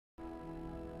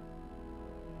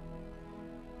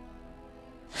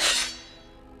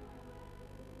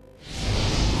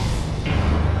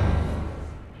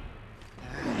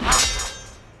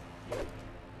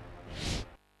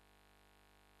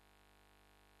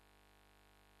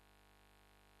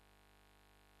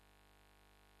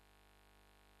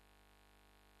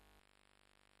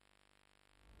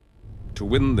To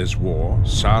win this war,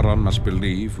 Sauron must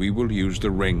believe we will use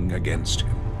the ring against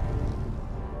him.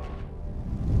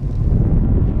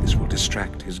 This will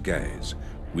distract his gaze,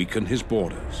 weaken his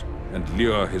borders, and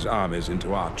lure his armies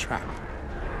into our trap.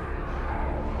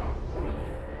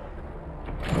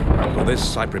 For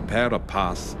this I prepare a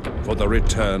path for the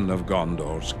return of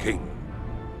Gondor's king.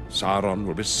 Sauron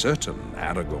will be certain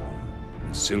Aragorn,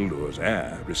 Isildur's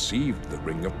heir, received the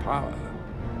Ring of Power.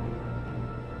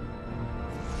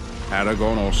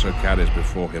 Aragorn also carries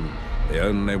before him the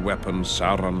only weapon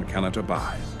Sauron cannot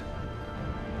abide,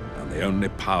 and the only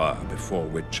power before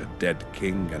which a dead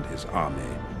king and his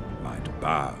army might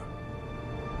bow.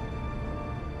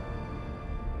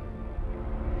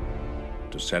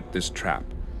 To set this trap,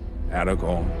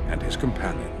 Aragorn and his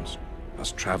companions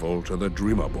must travel to the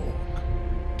Dreamerborg.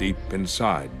 Deep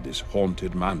inside this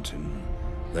haunted mountain,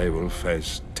 they will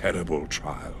face terrible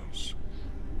trials.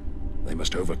 They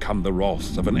must overcome the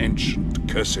wrath of an ancient,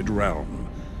 cursed realm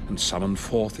and summon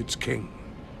forth its king.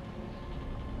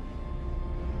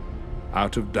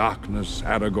 Out of darkness,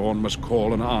 Aragorn must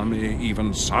call an army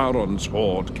even Sauron's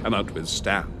horde cannot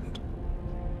withstand.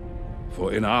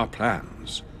 For in our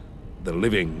plans, the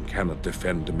living cannot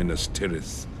defend Minas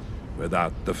Tirith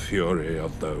without the fury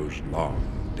of those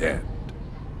long dead.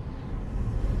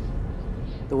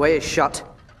 The way is shut.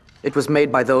 It was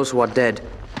made by those who are dead,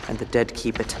 and the dead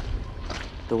keep it.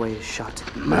 The way is shut.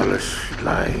 Malice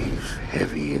lies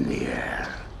heavy in the air.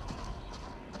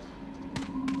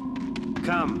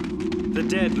 Come. The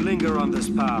dead linger on this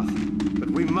path, but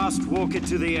we must walk it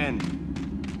to the end.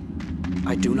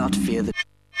 I do not fear the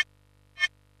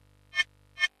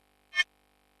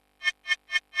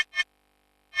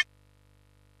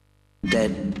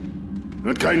dead.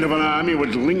 What kind of an army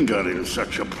would linger in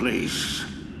such a place?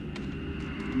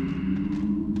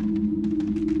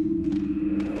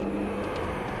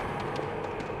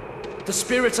 The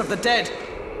spirits of the dead!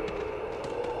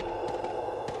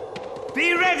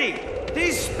 Be ready!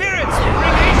 These spirits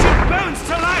bring ancient bones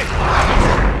to life!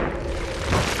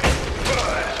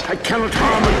 I cannot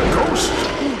harm a ghost!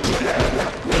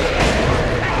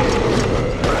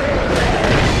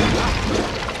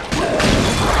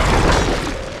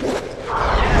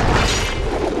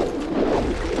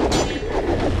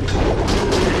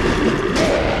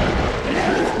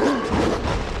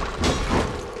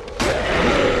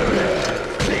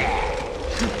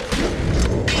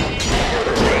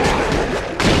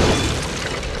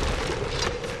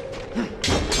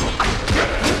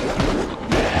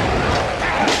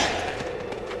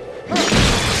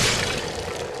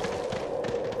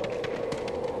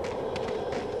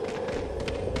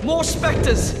 More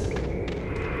specters!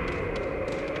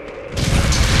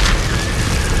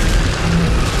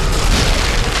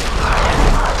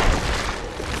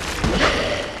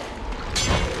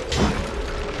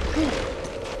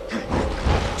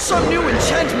 Some new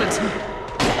enchantment!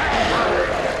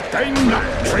 I'm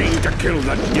not trained to kill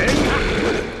the dead!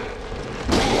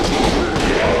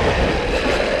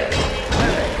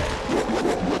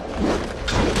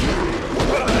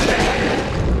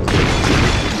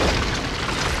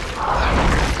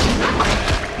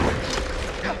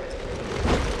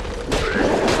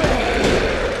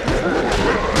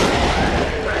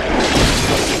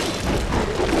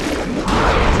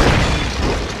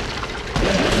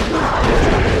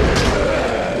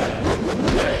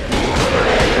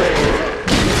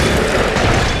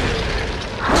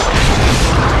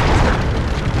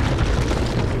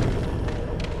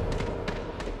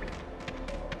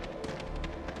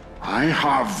 I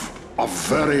have a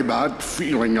very bad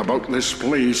feeling about this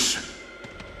place.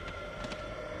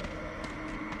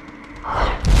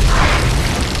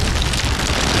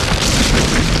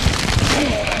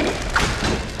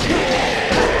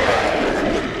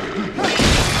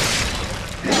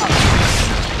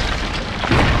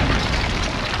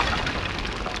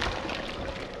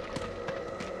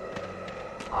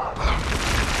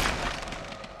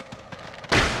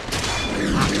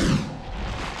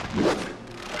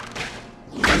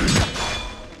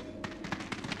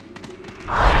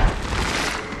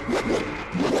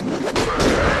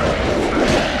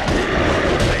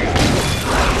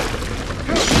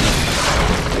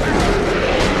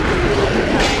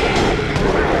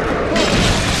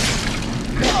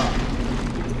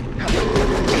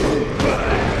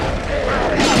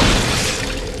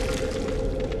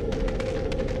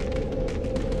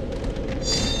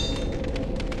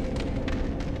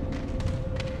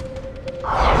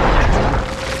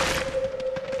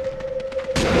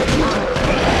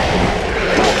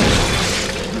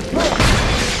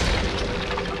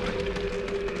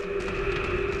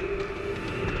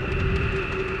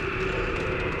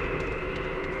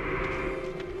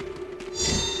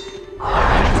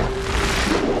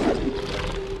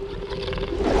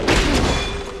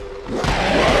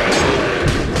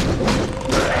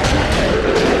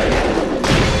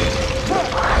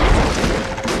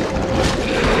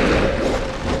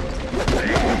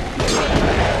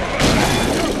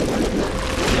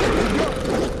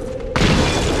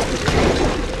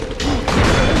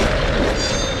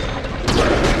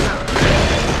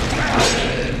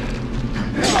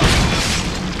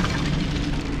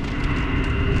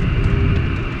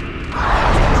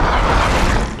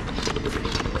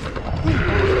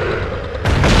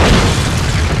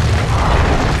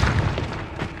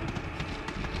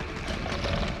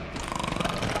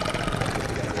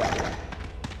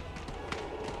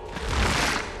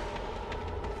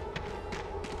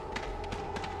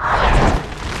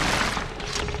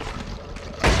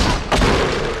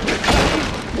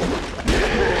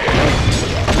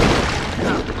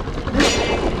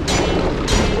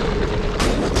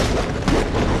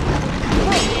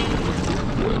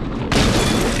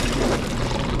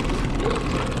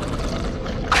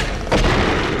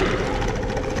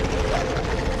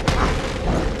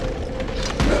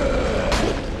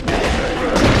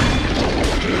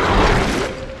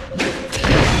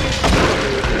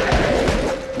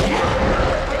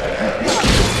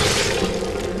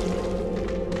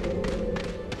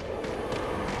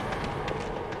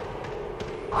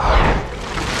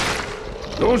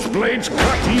 Those blades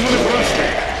cut even if rusty.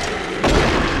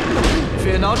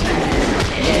 Fear not. It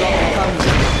will not become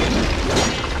you.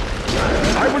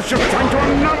 I was just trying to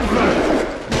unnerve them.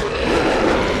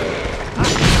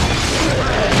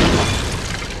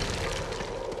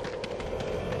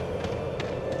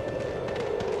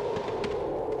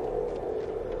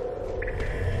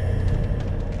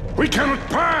 We cannot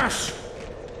pass!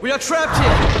 We are trapped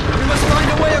here. We must find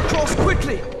a way across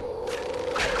quickly.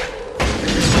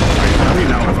 I'd hurry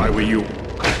now if I were you.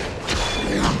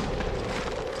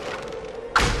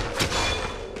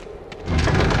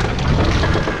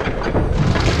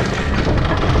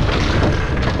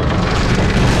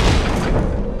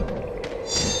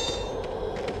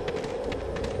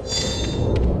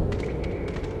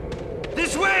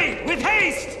 This way! With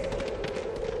haste!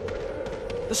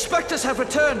 The specters have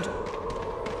returned.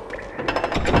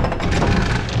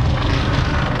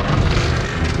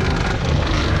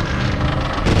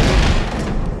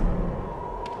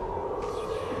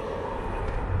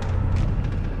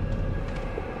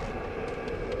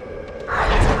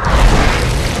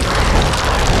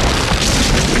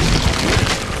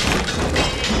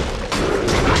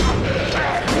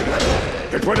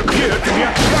 It would appear to be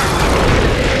a trap.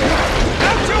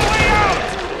 Out your way out!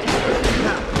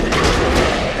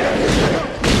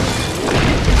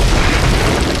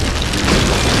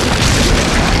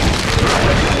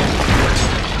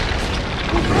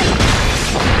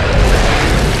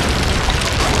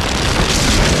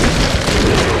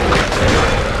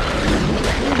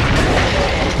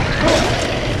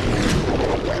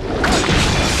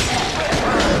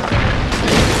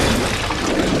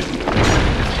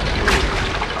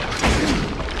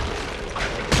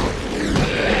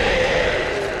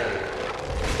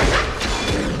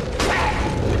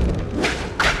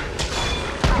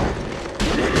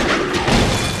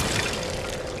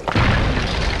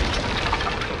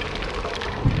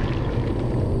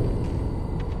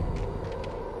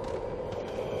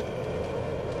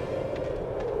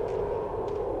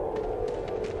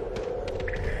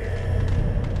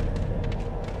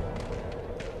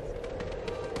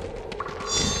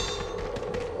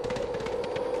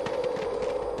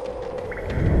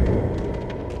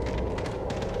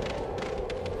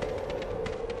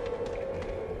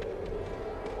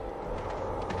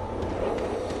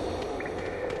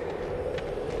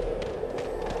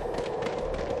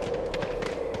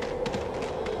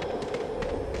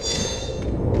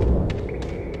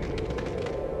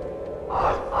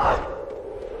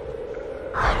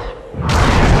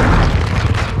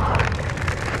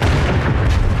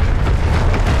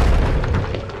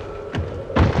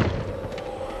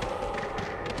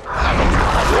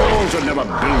 Walls are never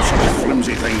built such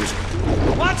flimsy things.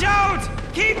 Watch out!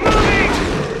 Keep moving!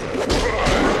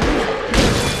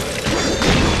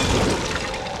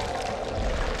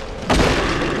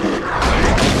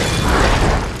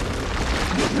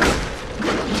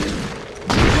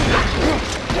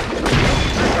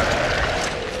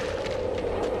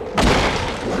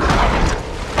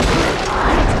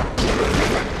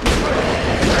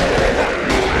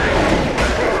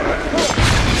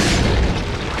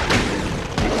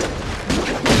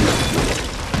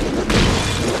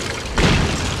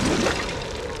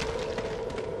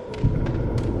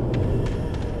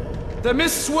 The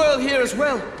mists swirl here as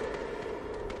well.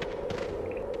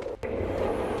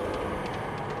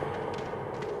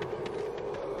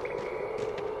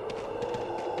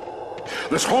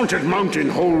 This haunted mountain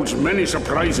holds many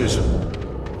surprises.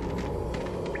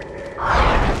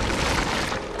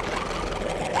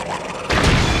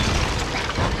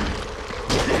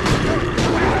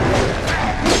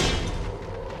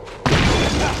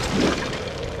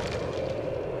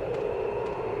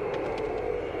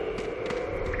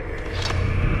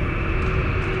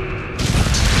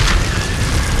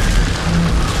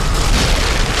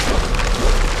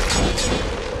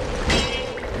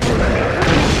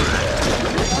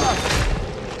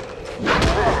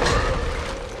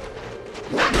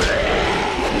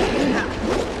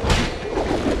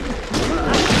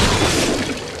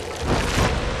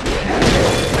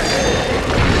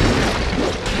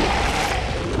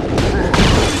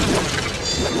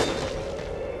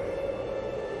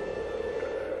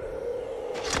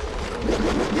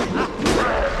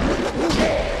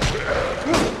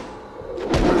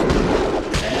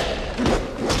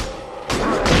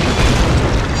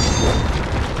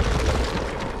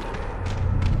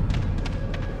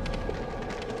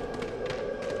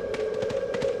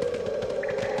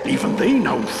 Even they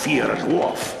now fear a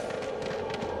dwarf.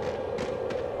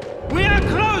 We are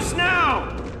close now!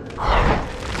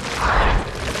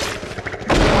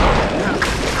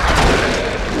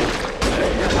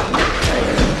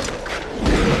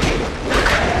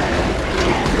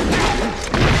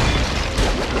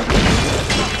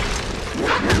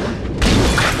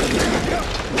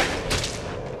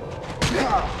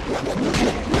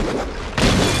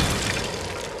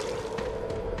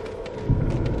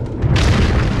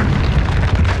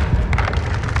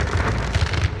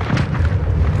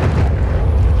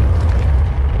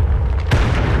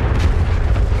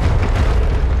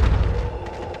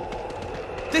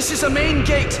 This is a main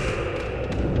gate!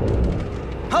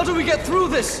 How do we get through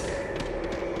this?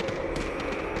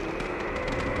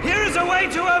 Here is a way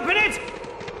to open it!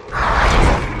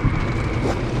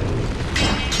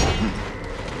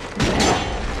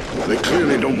 They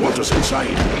clearly don't want us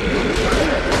inside.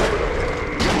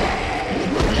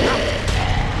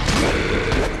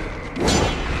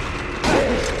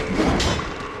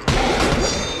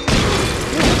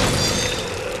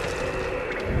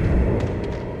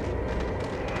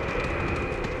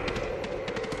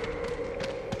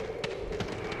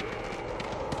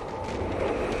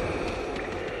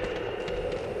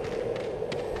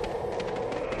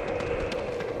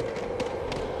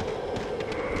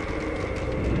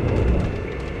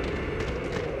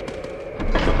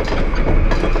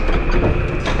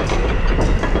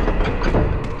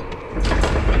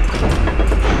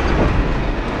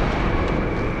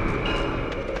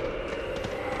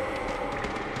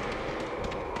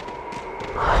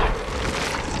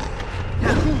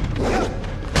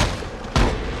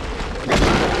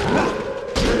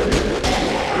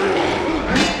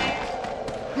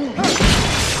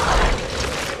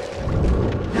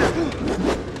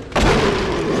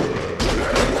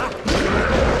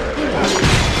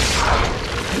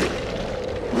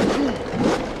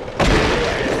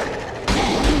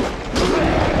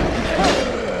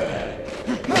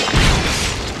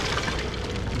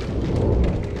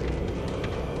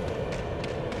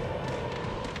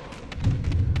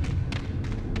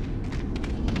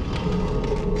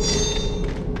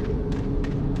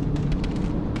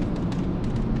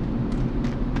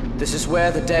 This is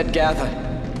where the dead gather.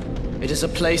 It is a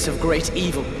place of great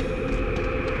evil.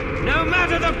 No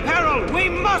matter the peril, we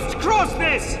must cross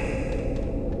this!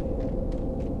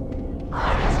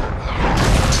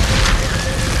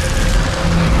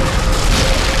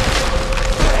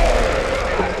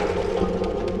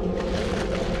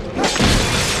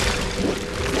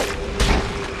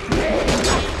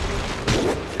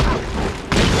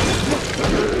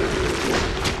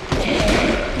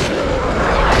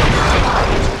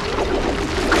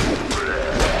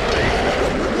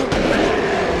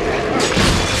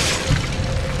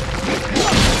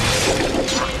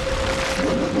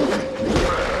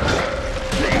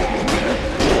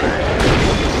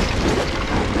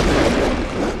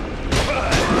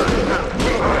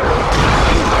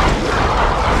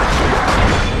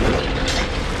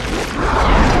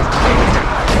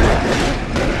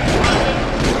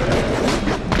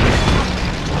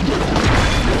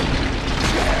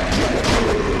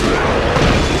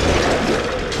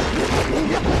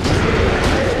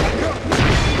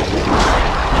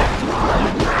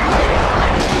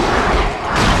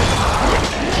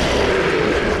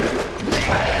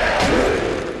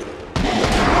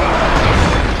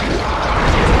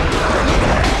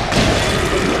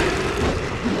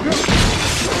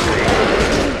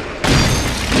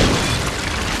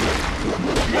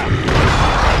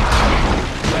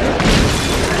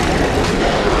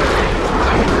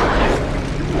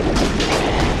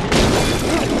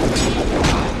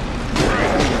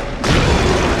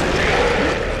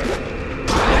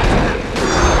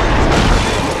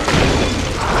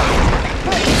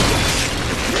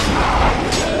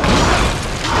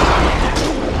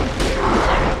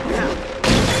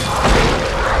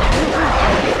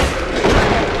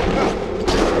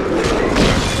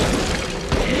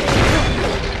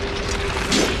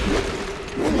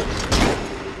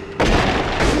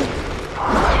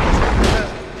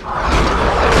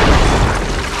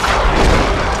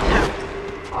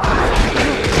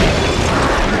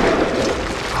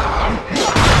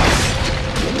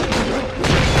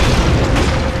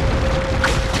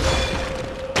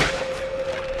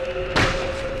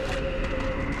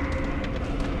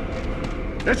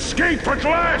 Escape at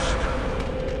last!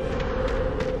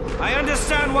 I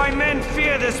understand why men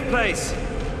fear this place.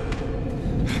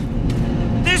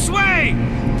 This way!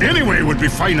 Anyway would be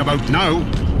fine about now.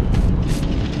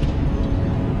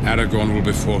 Aragorn will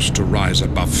be forced to rise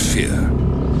above fear.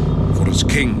 For as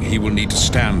king, he will need to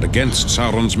stand against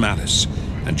Sauron's malice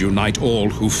and unite all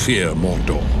who fear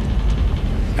Mordor.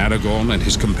 Aragorn and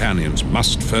his companions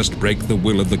must first break the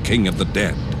will of the King of the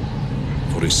Dead.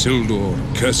 For Isildur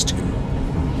cursed him.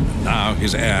 Now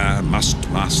his heir must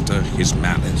master his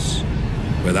malice.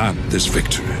 Without this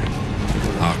victory,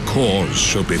 our cause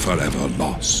shall be forever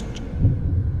lost.